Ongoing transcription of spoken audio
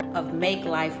of Make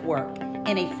Life Work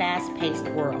in a fast-paced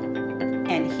world.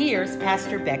 And here's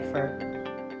Pastor Beckford.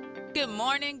 Good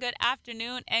morning, good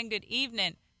afternoon, and good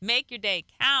evening. Make your day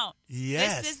count.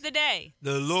 Yes. This is the day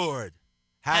the Lord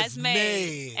has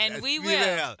made. and we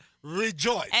will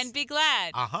rejoice and be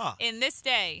glad Uh-huh. in this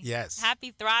day. Yes.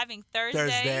 Happy Thriving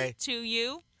Thursday to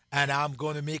you. And I'm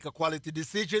going to make a quality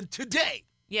decision today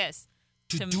Yes.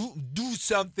 to do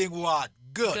something what?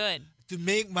 Good. To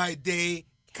make my day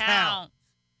count.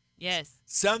 Yes.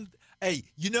 Hey,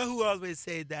 you know who always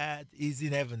say that? He's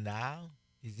in heaven now?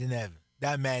 He's in heaven.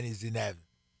 That man is in heaven.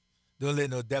 Don't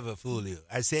let no devil fool you.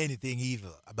 I say anything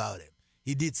evil about him.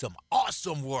 He did some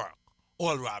awesome work,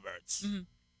 Oral Roberts. Mm-hmm.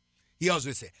 He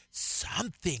always say,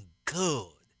 something good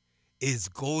is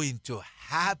going to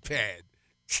happen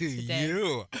to Today.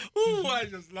 you. Ooh, I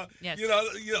just love, Yes. you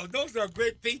know, those are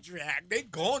great patriarchs. They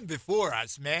gone before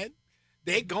us, man.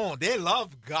 They gone. They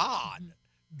love God. Mm-hmm.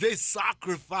 They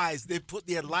sacrifice. They put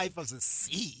their life as a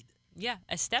seed. Yeah,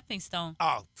 a stepping stone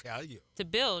I'll tell you. to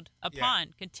build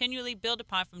upon, continually build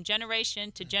upon from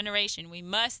generation to generation. We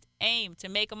must aim to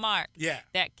make a mark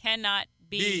that cannot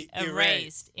be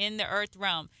erased in the earth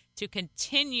realm, to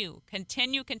continue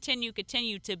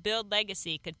to build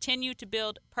legacy, continue to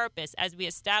build purpose as we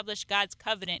establish God's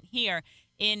covenant here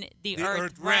in the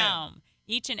earth realm.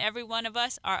 Each and every one of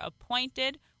us are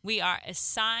appointed. We are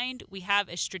assigned. We have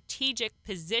a strategic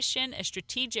position, a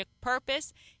strategic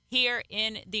purpose here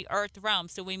in the earth realm.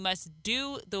 So we must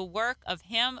do the work of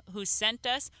Him who sent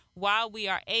us while we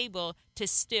are able to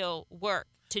still work,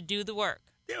 to do the work.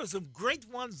 There were some great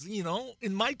ones,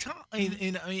 in my time,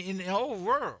 in the whole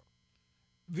world.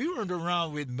 We weren't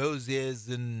around with Moses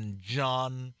and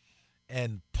John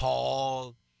and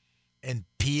Paul and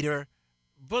Peter,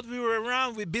 but we were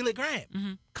around with Billy Graham.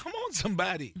 Mm-hmm. Come on,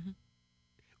 somebody. Mm-hmm.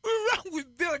 We're around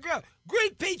with Billy Graham.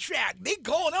 Great patriarch. They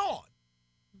going on.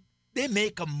 They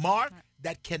make a mark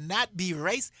that cannot be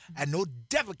erased, and no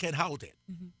devil can hold it.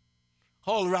 Mm-hmm.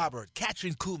 Hall Robert,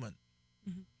 Catherine Kuhlman.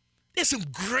 Mm-hmm. There's some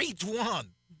great ones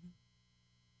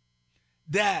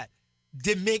that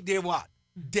they make their what?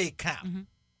 They count. Mm-hmm.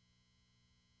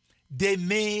 They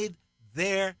made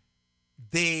their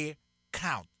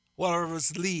count. All of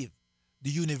us leave the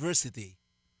university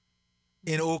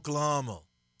in Oklahoma,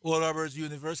 Oral Roberts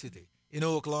University in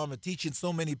Oklahoma, teaching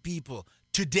so many people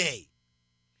today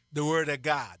the word of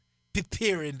God,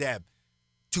 preparing them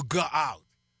to go out.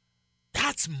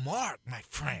 That's mark, my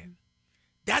friend.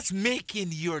 That's making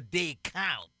your day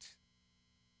count.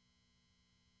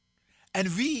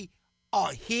 And we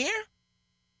are here.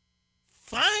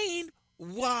 Find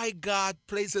why God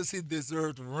placed us in this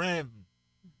earth realm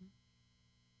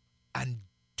and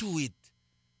do it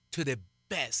to the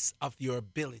best of your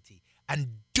ability, and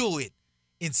do it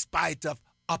in spite of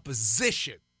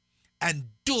opposition, and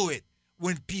do it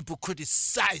when people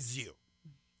criticize you,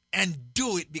 and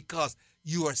do it because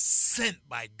you are sent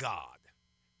by God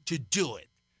to do it.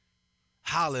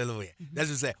 Hallelujah. That's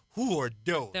what say, who are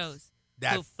those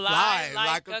that who fly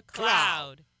like a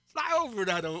cloud. Fly over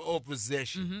that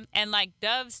opposition. Mm-hmm. And like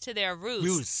doves to their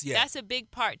roost. That's a big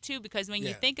part, too, because when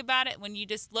you think about it, when you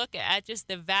just look at just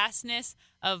the vastness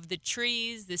of the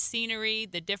trees, the scenery,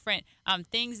 the different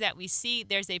things that we see,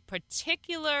 there's a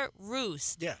particular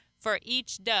roost for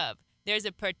each dove. There's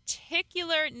a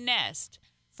particular nest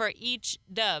for each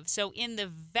dove. So in the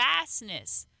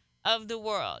vastness of the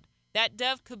world, that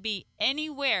dove could be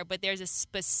anywhere, but there's a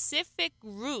specific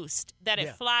roost that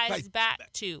it flies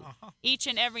back to each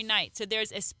and every night. So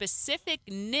there's a specific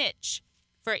niche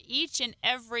for each and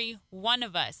every one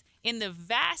of us. In the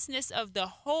vastness of the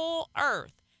whole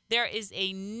earth, there is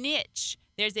a niche.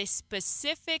 There's a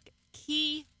specific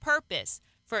key purpose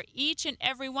for each and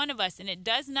every one of us. And it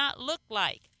does not look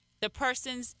like the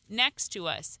persons next to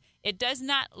us. It does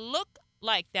not look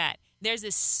like that. There's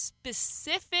a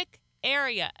specific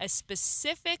area, a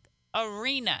specific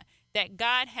arena that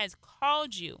God has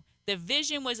called you. The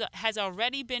vision has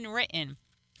already been written.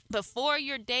 Before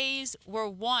your days were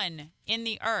won in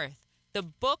the earth, the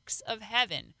books of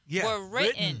heaven were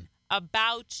written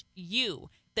about you.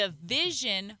 The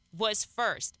vision was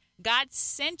first. God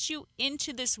sent you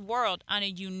into this world on a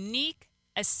unique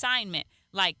assignment,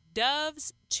 like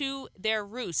doves to their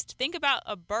roost. Think about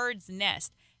a bird's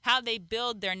nest, how they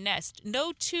build their nest.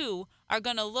 No two are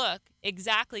going to look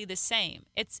exactly the same.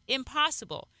 It's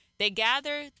impossible. They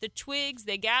gather the twigs,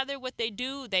 they gather what they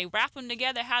do, they wrap them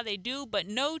together how they do, but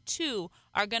no two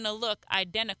are going to look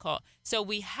identical. So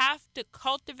we have to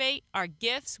cultivate our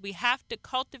gifts. We have to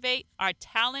cultivate our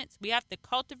talents. We have to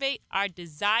cultivate our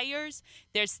desires.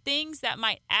 There's things that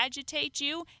might agitate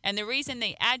you, and the reason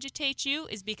they agitate you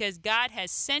is because God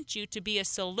has sent you to be a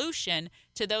solution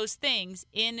to those things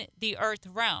in the earth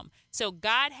realm. So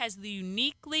God has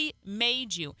uniquely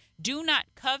made you. Do not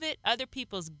covet other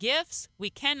people's gifts. We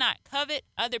cannot covet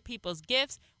other people's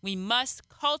gifts. We must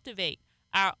cultivate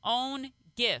our own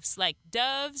gifts like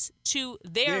doves to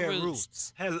their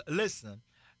roots. Hey, listen,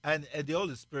 and the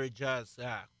Holy Spirit just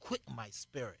quick my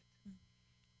spirit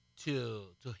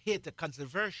to hit a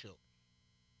controversial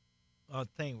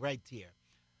thing right here.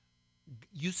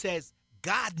 You says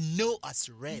God know us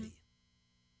already.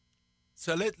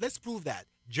 So let's prove that.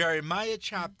 Jeremiah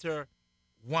chapter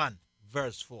 1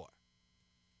 verse 4.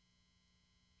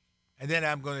 And then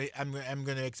I'm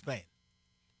gonna explain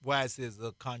why it is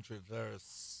a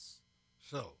controversy.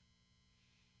 So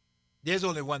there's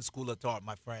only one school of thought,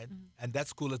 my friend, and that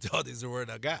school of thought is the Word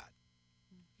of God.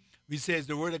 We says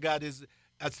the Word of God is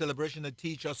a celebration to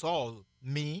teach us all,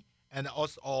 me and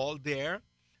us all there,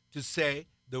 to say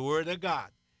the Word of God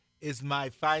is my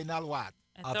final what?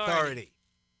 Authority.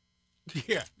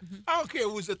 Yeah. I don't care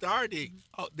whose authority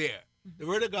out there. The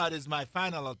Word of God is my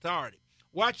final authority.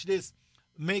 Watch this.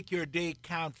 Make your day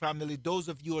count, family. Those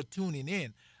of you who are tuning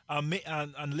in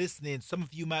and listening, some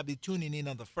of you might be tuning in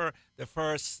on the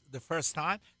first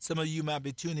time. Some of you might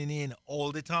be tuning in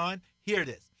all the time. Hear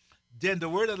this. Then the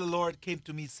word of the Lord came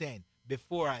to me saying,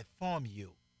 before I formed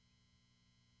you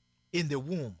in the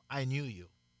womb, I knew you.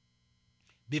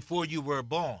 Before you were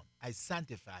born, I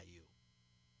sanctified you.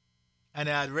 And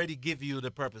I already give you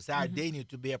the purpose. I ordain you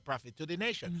to be a prophet to the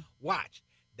nation. Watch.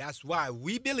 That's why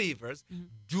we believers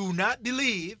do not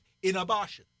believe in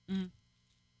abortion.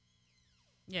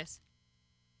 Yes.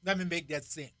 Let me make that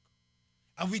sink.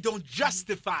 And we don't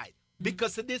justify it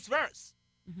because of this verse.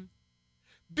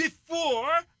 Before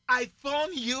I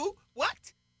formed you,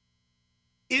 what?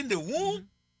 In the womb,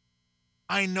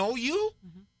 I know you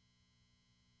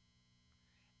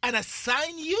and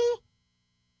assign you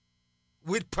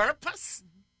with purpose.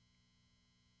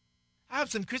 I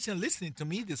have some Christians listening to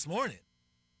me this morning.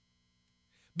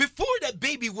 Before that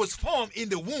baby was formed in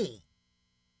the womb,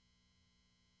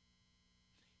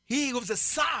 he was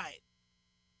assigned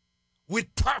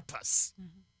with purpose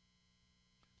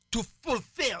to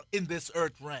fulfill in this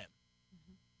earth realm.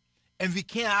 And we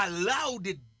can't allow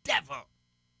the devil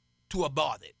to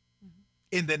abort it.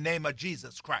 In the name of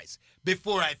Jesus Christ.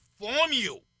 Before I form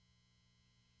you,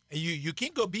 and you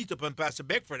can't go beat up on Pastor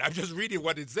Beckford. I'm just reading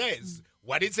what it says.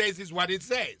 What it says is what it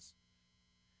says.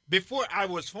 Before I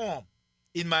was formed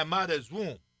in my mother's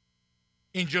womb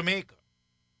in Jamaica,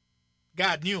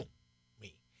 God knew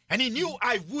me. And he knew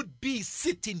I would be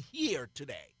sitting here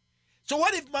today. So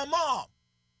what if my mom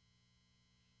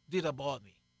did abort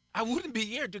me? I wouldn't be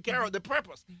here to carry out the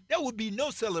purpose. There would be no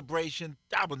celebration,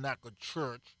 Tabernacle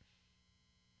Church,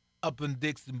 up in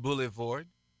Dixon Boulevard.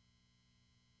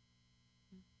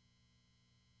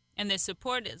 And the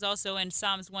support is also in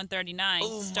Psalms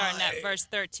 139, starting at verse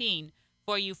 13.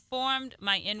 For you formed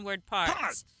my inward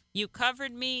parts. You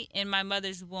covered me in my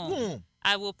mother's womb.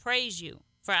 I will praise you,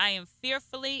 for I am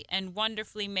fearfully and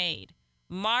wonderfully made.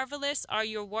 Marvelous are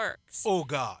your works. Oh,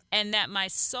 God. And that my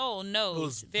soul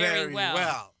knows very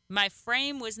well. My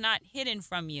frame was not hidden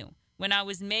from you when I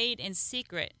was made in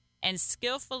secret and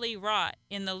skillfully wrought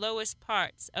in the lowest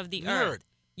parts of the earth.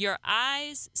 Your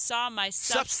eyes saw my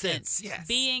substance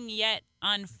being yet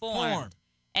unformed.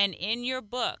 And in your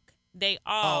book they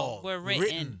all were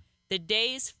written. The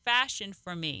days fashioned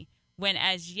for me, when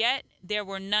as yet there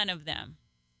were none of them.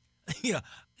 Yeah,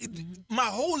 my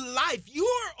whole life, your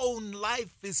own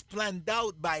life is planned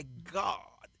out by God.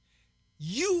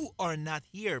 You are not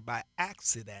here by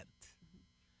accident.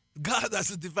 God has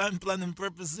a divine plan and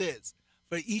purposes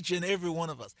for each and every one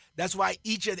of us. That's why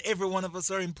each and every one of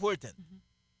us are important.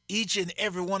 Each and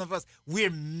every one of us, we're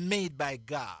made by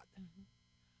God.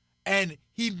 And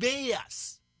he made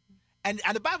us. And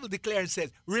the Bible declares and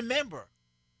says, remember,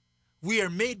 we are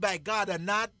made by God and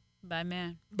not by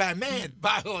man. By man,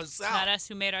 by ourselves. Not us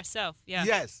who made ourselves. Yeah.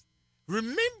 Yes.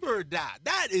 Remember that.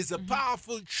 That is a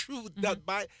powerful truth that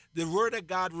by the word of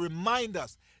God remind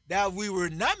us that we were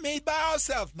not made by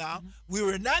ourselves now. We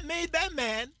were not made by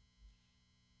man.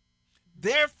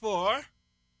 Therefore,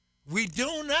 we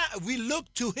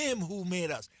look to him who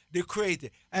made us, the creator.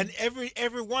 And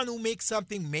everyone who makes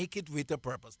something, make it with a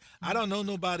purpose. I don't know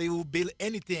nobody who build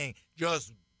anything,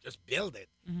 just build it.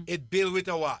 It built with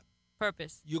a what?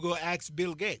 Purpose. You go ask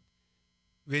Bill Gates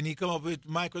when he come up with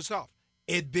Microsoft.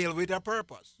 It built with a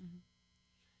purpose.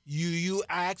 You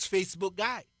ask Facebook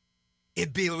guy.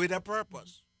 It built with a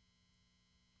purpose.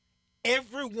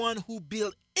 Everyone who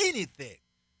built anything,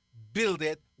 build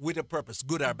it with a purpose,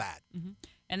 good or bad. Mm-hmm.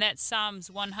 And that's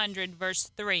Psalms 100, verse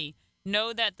 3.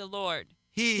 Know that the Lord,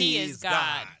 He is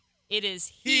God. It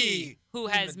is He who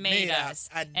has made us,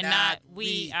 and not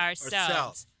we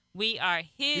ourselves. We are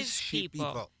His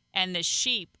people, and the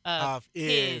sheep of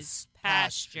His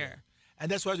pasture. And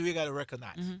that's what we got to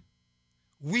recognize.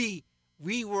 Mm-hmm.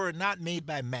 We were not made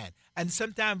by man. And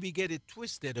sometimes we get it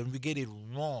twisted and we get it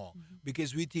wrong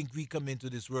because we think we come into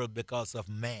this world because of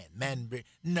man.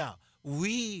 No,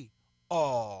 we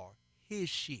are His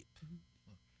sheep.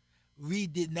 We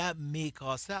did not make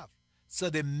ourselves. So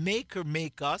the Maker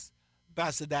make us,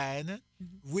 Pastor Diana,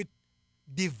 with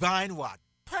divine what?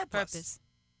 Purpose.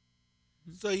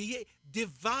 So He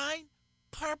divine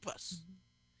purpose.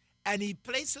 And He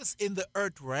placed us in the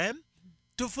earth realm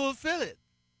to fulfill it.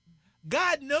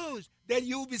 God knows that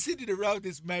you will be sitting around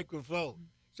this microphone.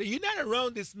 So you're not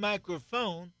around this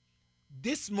microphone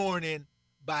this morning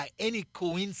by any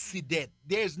coincidence.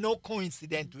 There's no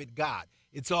coincidence with God.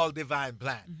 It's all divine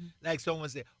plan. Like someone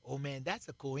said, oh man, that's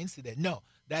a coincidence. No,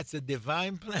 that's a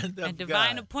divine plan of God. A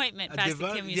divine appointment,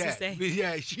 Pastor Kim used to say.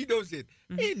 Yeah, she knows it.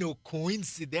 Ain't no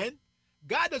coincidence.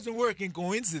 God doesn't work in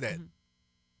coincidence.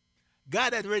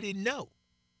 God had already know.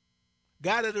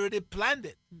 God had already planned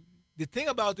it. The thing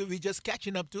about it, we're just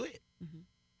catching up to it.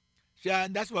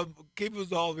 And that's what Kim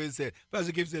was always said.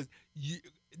 Pastor Kim says,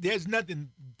 there's nothing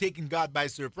taking God by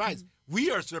surprise. We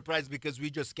are surprised because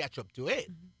we just catch up to it.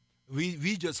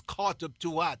 We just caught up to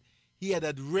what He had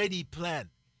already planned.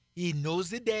 He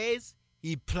knows the days.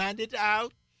 He planned it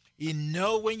out. He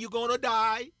know when you're going to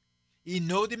die. He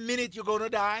know the minute you're going to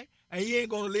die. And He ain't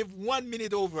going to live 1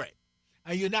 minute over it.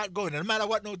 And you're not going, no matter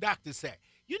what no doctor say.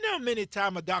 You know many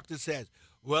times a doctor says,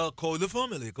 well, call your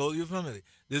family.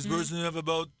 This person have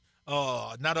about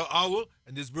another hour,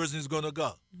 and this person is going to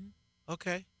go.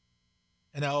 Okay.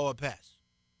 An hour passed,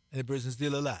 and the person's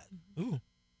still alive. Ooh.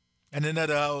 And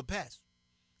another hour passed,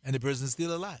 and the person's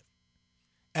still alive.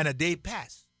 And a day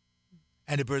passed,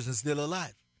 and the person's still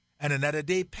alive. And another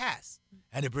day passed,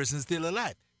 and the person's still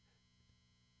alive.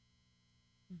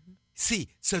 See,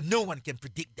 so no one can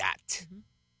predict that.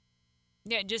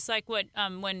 Yeah, just like what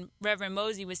when Reverend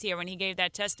Mosey was here, when he gave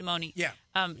that testimony,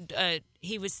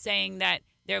 he was saying that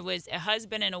there was a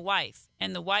husband and a wife,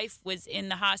 and the wife was in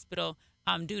the hospital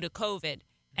due to COVID,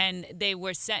 and they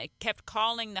were kept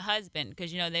calling the husband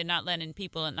because, they're not letting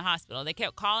people in the hospital. They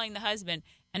kept calling the husband,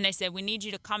 and they said, we need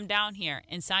you to come down here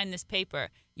and sign this paper.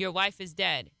 Your wife is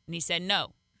dead. And he said,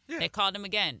 no. Yeah. They called him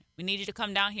again. We need you to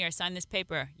come down here and sign this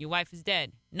paper. Your wife is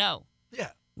dead. No.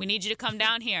 Yeah. We need you to come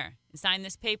down here and sign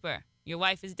this paper. Your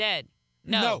wife is dead.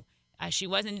 No. She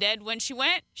wasn't dead when she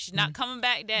went. She's not coming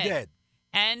back dead.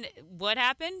 And what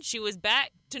happened? She was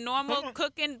back to normal,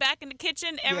 cooking, back in the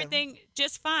kitchen, everything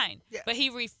just fine. Yeah. But he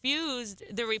refused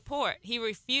the report. He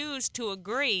refused to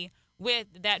agree with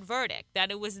that verdict,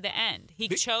 that it was the end. He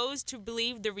chose to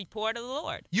believe the report of the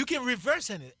Lord. You can reverse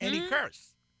any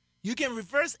curse. You can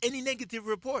reverse any negative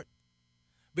report.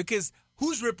 Because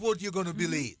whose report you going to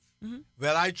believe?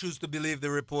 Well, I choose to believe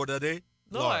the report of the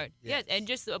Lord. Yes. And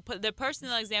just the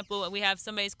personal example, we have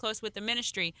somebody close with the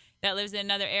ministry that lives in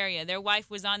another area. Their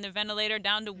wife was on the ventilator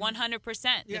down to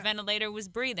 100%. The ventilator was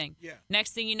breathing.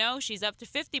 Next thing you know, she's up to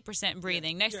 50%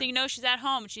 breathing. Next thing you know, she's at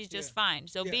home. She's just fine.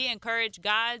 So be encouraged.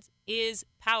 God is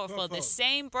powerful. The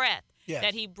same breath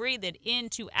that He breathed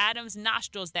into Adam's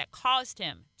nostrils that caused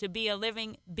him to be a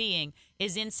living being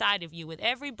is inside of you. With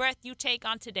every breath you take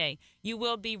on today, you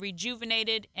will be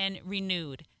rejuvenated and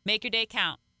renewed. Make your day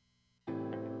count.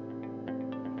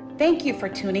 Thank you for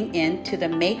tuning in to the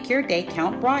Make Your Day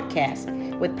Count broadcast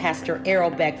with Pastor Errol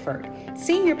Beckford,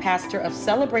 Senior Pastor of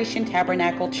Celebration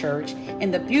Tabernacle Church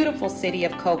in the beautiful city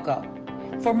of Cocoa.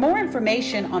 For more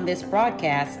information on this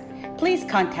broadcast, please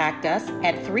contact us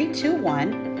at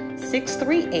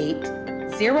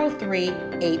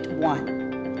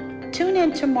 321-638-0381. Tune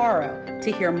in tomorrow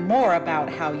to hear more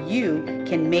about how you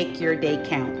can make your day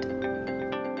count.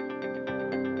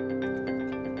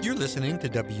 You're listening to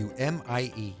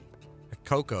WMIE.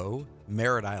 Cocoa,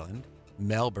 Merritt Island,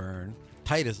 Melbourne,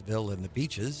 Titusville and the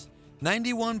Beaches,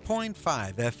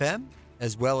 91.5 FM,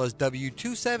 as well as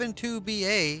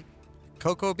W272BA,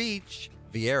 Cocoa Beach,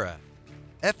 Vieira,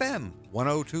 FM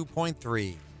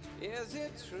 102.3. Is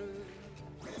it true?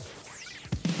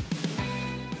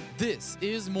 This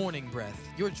is Morning Breath,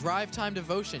 your drive time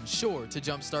devotion sure to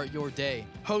jumpstart your day,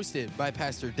 hosted by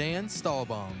Pastor Dan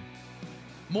Stahlbaum.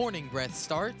 Morning Breath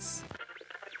starts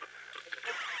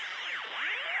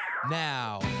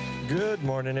now. Good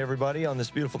morning, everybody, on this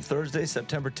beautiful Thursday,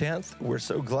 September 10th. We're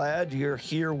so glad you're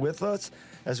here with us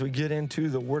as we get into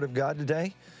the Word of God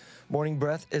today. Morning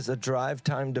Breath is a drive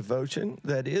time devotion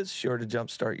that is sure to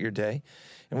jumpstart your day.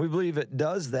 And we believe it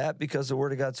does that because the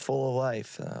Word of God's full of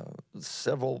life.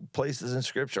 Several places in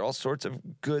Scripture, all sorts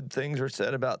of good things are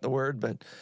said about the Word, but